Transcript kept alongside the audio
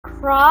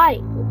cry.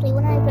 Okay,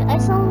 when I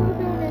saw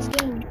this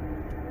game.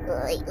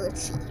 Like,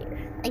 let's see here.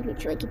 I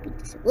bet you I could beat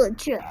this. Well,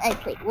 sure, I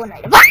played one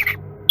item.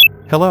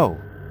 Hello.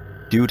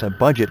 Due to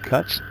budget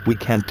cuts, we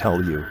can't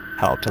tell you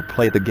how to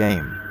play the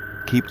game.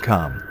 Keep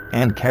calm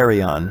and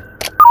carry on.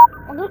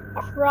 I'm gonna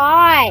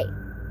cry.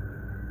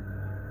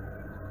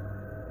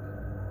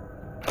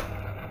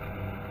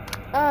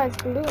 Oh, it's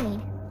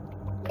balloony.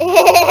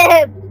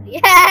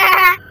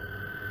 Yeah.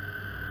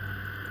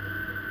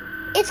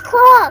 It's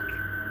clock.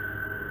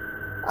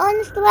 Oh, and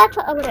it's the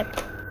laptop. Oh, whatever.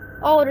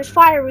 Oh, there's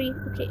fiery.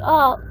 Okay.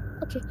 Oh,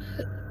 okay.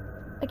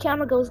 My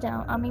camera goes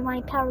down. I mean,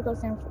 my power goes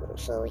down.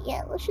 So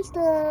yeah, let's just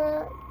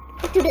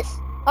let's do this.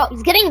 Oh,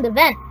 he's getting in the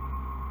vent.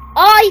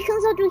 Oh, he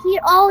comes out through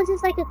here. Oh, is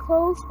this like a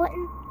close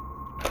button?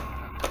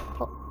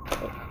 Oh,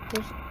 wait,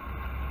 there's...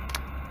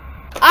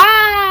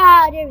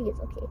 Ah, there he is.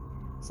 Okay.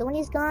 So when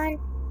he's gone,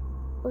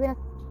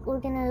 we're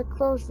gonna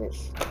close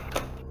this.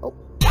 Oh.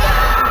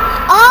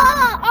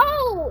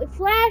 Oh, it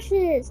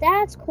flashes.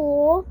 That's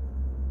cool.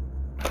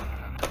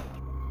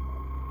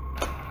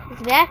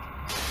 He's back.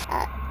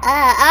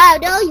 Oh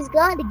no, he's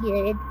gone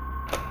again.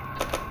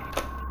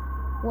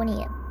 1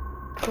 AM.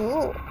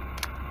 Cool.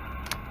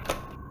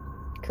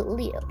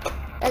 Coolio.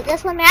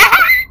 That's what Matt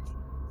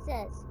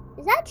says.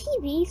 Is that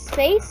TV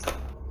space?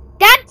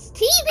 That's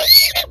TV!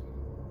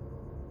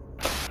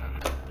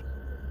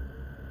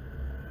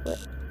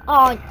 What?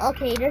 Oh,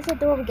 okay, there's a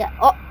door we got.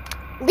 Oh,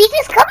 Leaf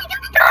is coming to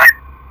the door!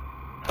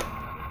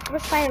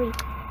 Where's Fiery?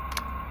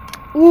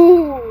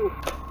 Ooh.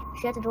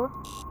 Is she at the door?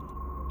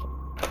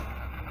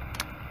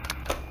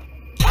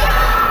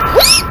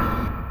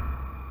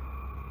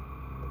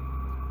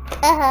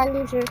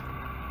 Loser.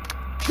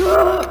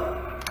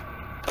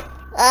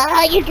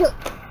 You do.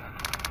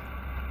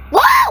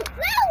 Whoa!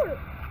 Flower!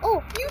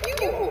 Oh, you.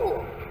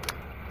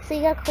 So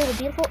you got called a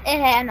beautiful.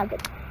 I'm not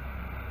good.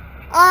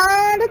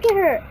 Look at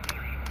her.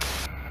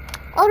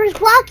 Oh, there's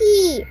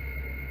Blocky.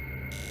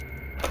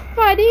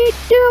 Funny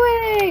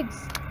doings.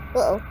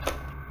 Uh-oh.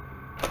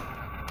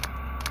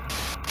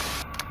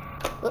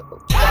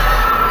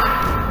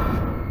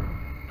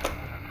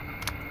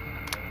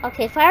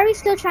 Okay, Fiery's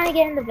still trying to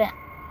get in the vent.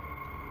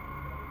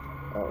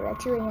 Oh, we're at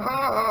 2 AM.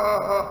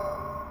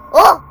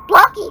 Oh,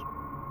 Blocky!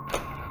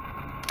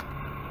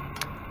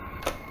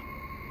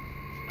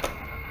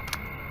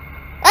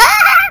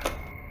 Ah!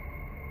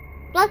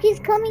 Blocky's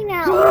coming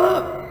now.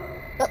 Oh.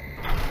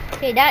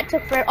 Okay, that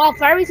took forever. Oh,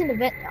 Fiery's in the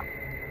vent now.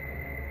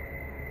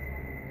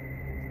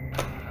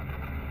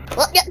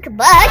 Oh, yeah,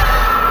 goodbye.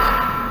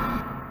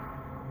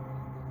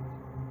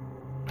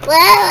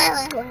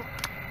 Well.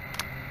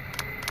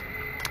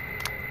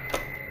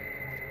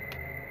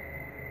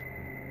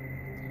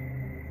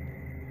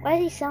 Why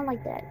does he sound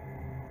like that?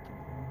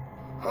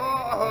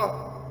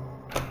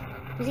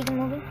 Is he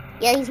moving?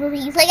 Yeah, he's moving.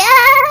 He's like,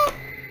 ah!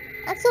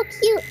 That's so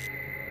cute.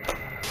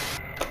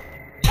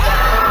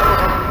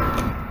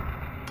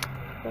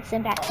 Let's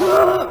send back.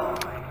 Ah!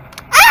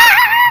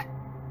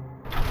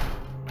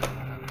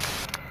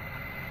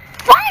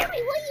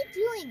 Fiery, what are you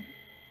doing?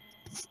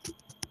 He's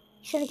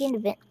trying to get in the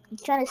vent.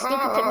 He's trying to sneak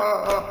into the...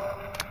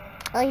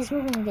 Oh, he's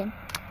moving again.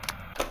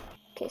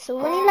 Okay, so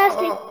when he last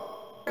week...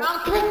 I'll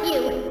twist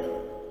you.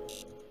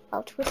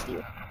 I'll twist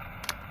you.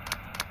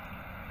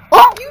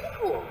 Oh!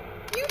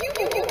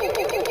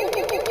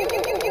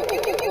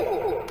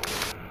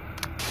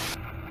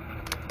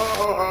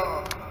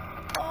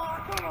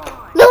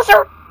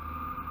 Loser!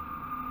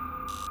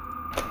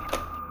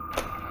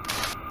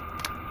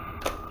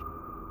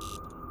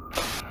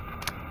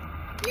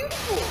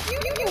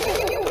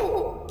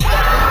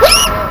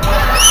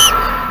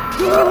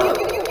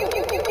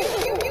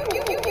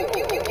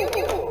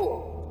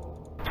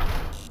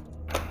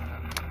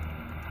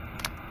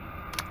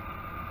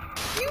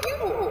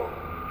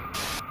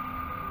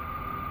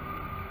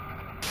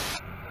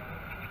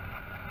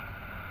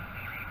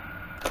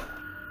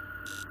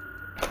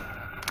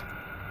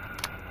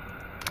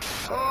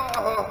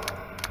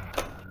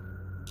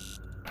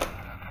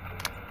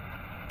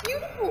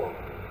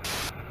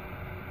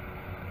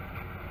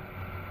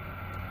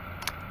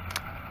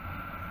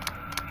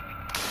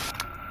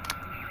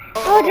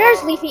 Oh,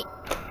 there's Leafy.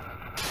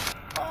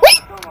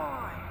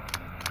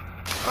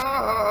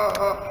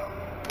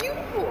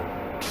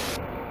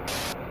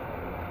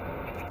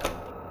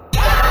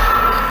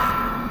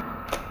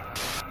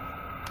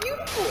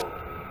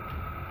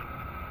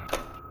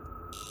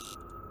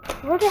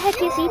 Where the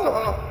heck is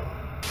Evil?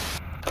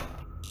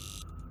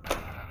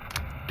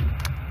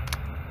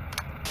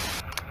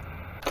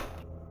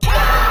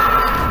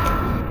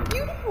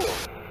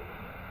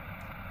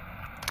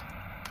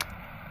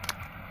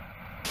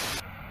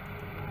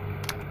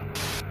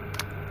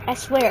 I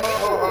swear.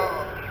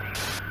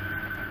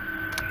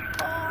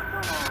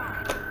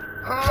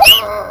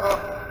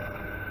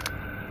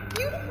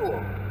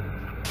 Beautiful.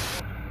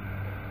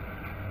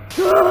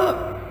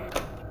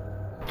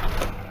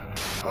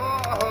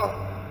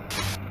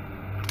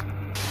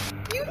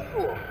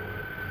 Beautiful.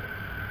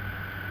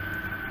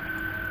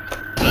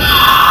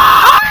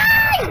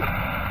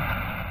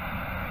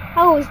 I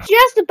was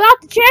just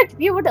about to check if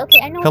you were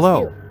okay. I know.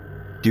 Hello.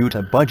 Due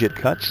to budget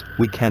cuts,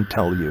 we can't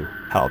tell you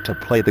how to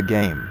play the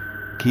game.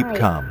 Keep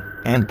Alright. calm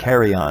and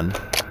carry on.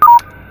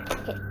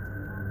 Okay.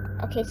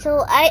 Okay,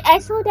 so I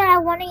saw that at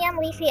 1 a.m.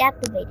 Leafy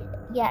activated.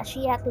 Yeah,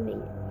 she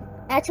activated.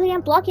 At 2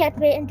 a.m. Blocky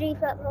activated and 3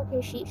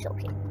 okay, she's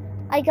okay.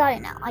 I got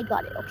it now. I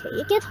got it. Okay,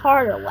 it gets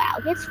harder. Wow,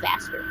 it gets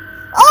faster.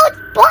 Oh, it's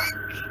Buck!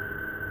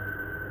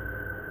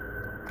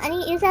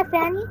 Is that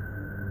Fanny?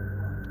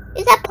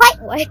 Is that Pipe?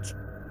 What?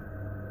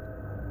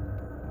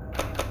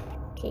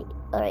 Okay,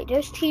 alright,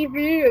 there's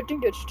TV. I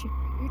think that's TV.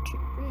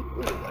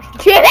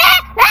 TV!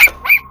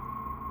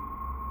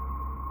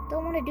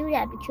 Don't want to do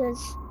that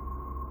because...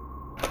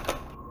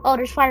 Oh,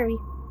 there's Fiery.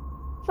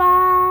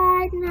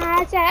 Five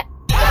Nights at...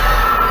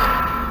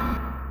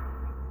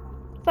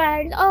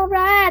 Fire's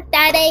alright.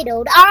 That ain't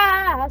no...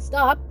 Ah,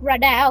 stop right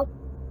now.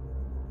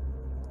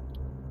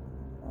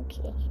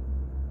 Okay.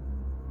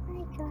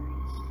 Hi,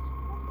 guys.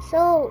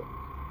 So...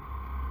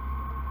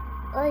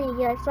 Oh,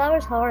 yeah,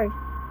 Flower's hard.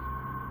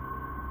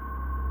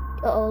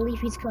 Uh-oh,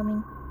 Leafy's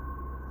coming.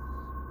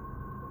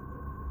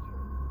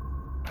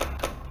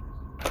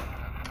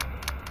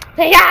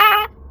 Hey,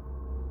 ah!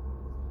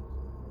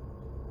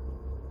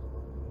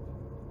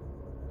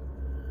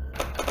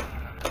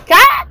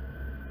 Ah!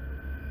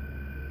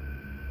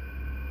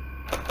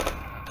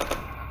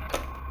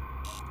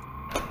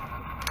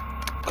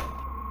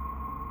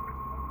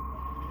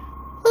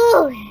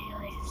 Oh,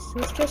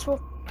 so stressful.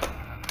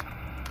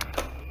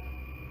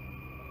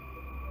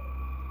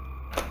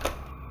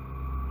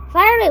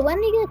 Fiery, when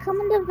are you gonna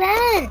come in the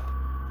vent?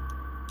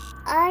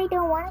 I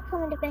don't want to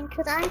come in the vent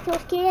because I'm so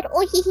scared.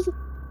 Oh,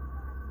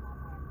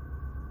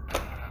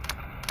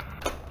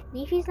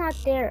 Leafy's not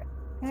there.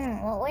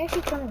 Well, where is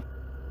she coming?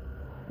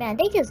 Man,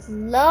 they just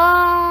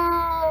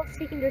love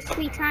taking their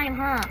sweet time,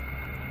 huh?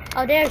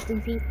 Oh, there's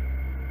Leafy.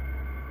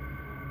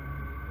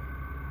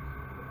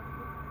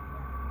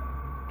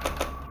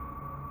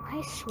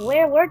 I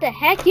swear, where the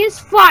heck is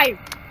Fire?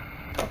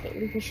 Okay,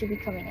 Leafy should be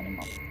coming any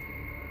moment.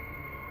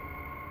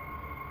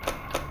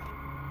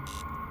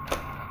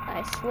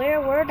 I swear,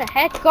 where the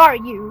heck are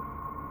you?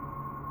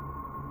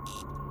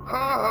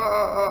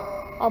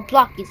 I'll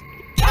block these.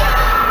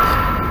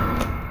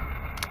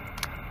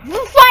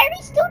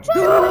 Fire's still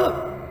trying.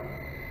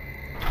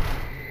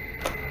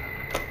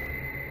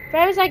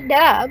 Fire's like,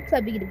 nah, I'm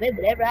coming to bed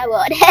whatever I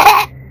want.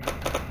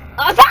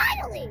 Oh,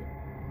 finally!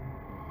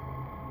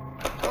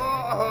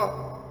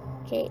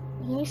 Okay,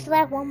 he needs to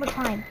laugh one more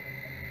time.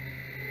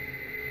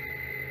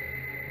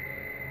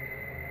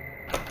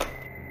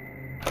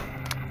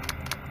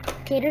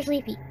 Okay, there's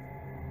Leafy.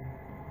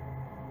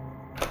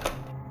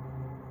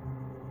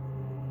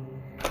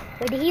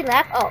 Wait, did he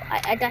laugh? Oh,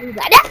 I thought he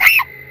laughed.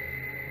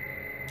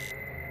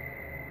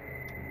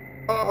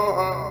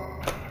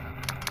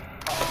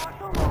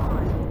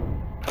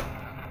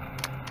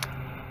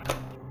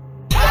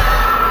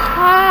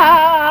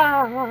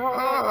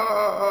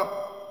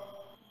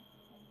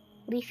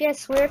 Leafy, I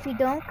swear if you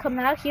don't come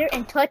out here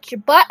and touch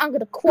your butt, I'm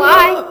gonna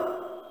cry.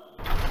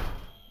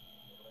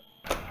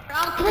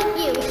 I'll click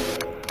you.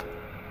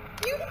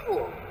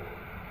 Beautiful.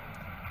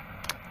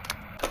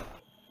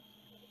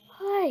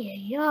 Ay,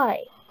 ay,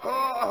 ay.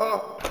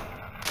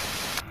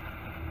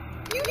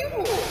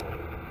 Beautiful.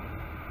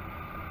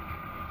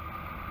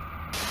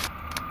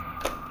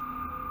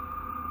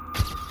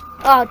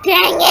 Oh,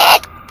 dang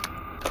it!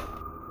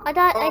 I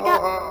thought.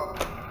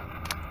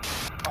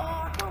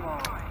 Oh, come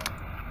on.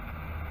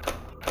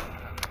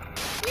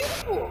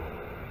 Beautiful.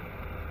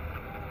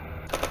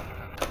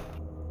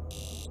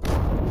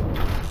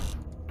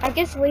 I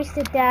just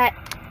wasted that.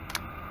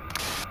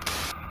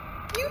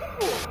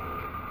 Beautiful.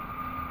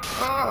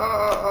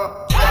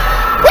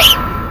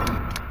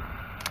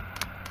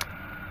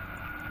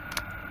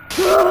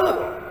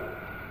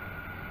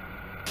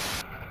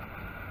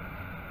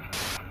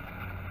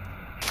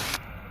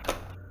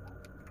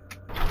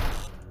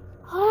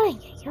 Ay,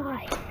 ay,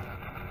 ay.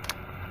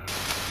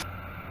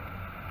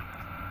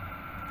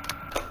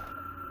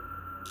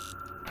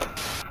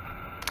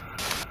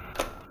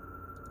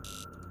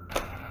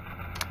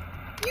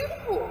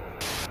 Beautiful.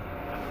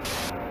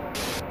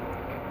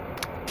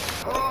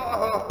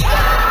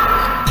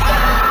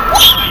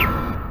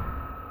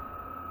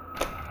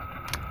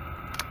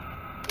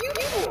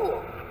 Beautiful.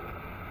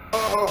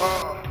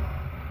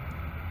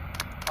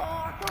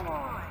 Oh, come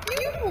on.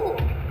 Beautiful.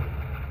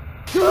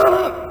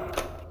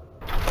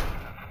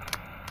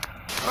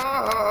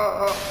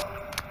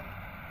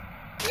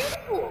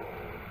 Beautiful.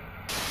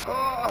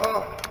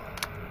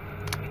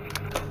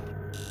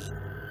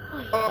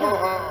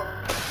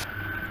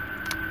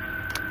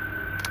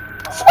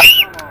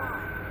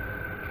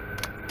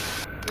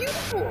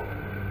 Beautiful.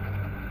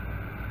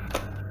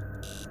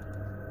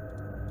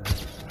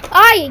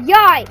 Ay,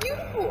 ay.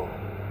 Beautiful.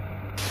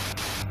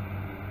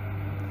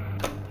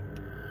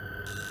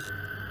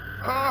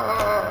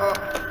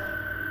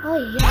 Oh,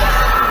 yeah.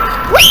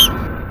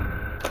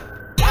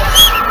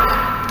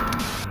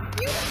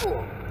 Beautiful.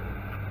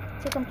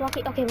 Take him block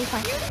it. Okay, we're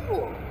fine.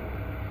 Beautiful.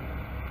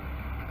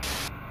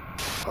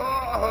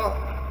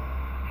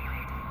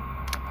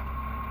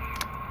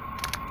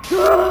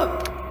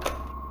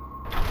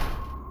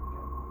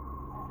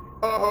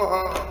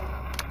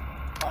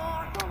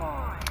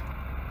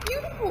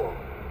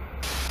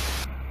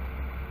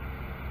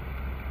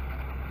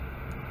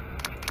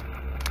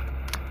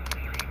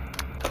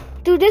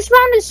 this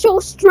round is so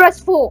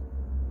stressful.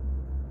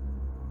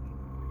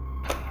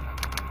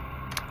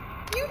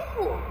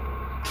 Beautiful.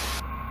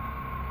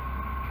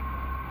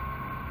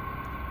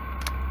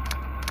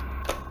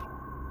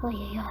 Oy,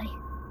 oy, oy.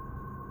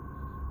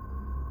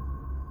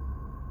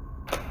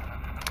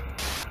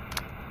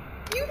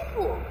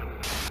 Beautiful.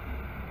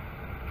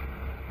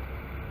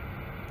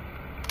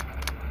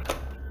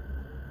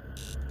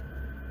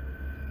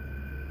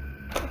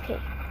 Okay.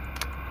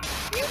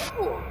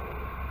 Beautiful.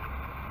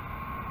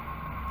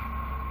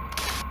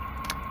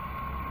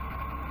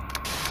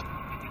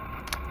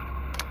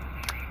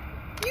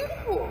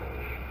 Beautiful.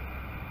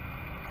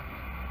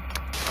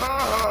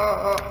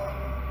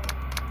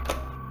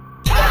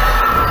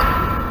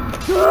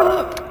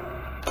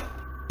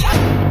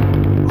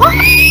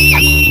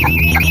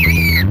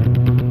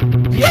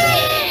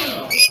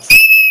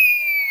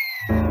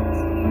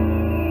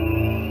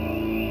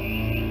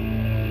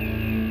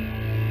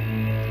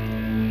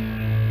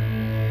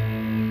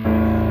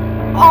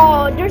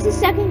 Oh, there's a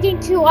second game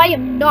too. I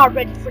am not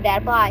ready for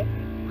that. Bye.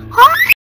 Huh?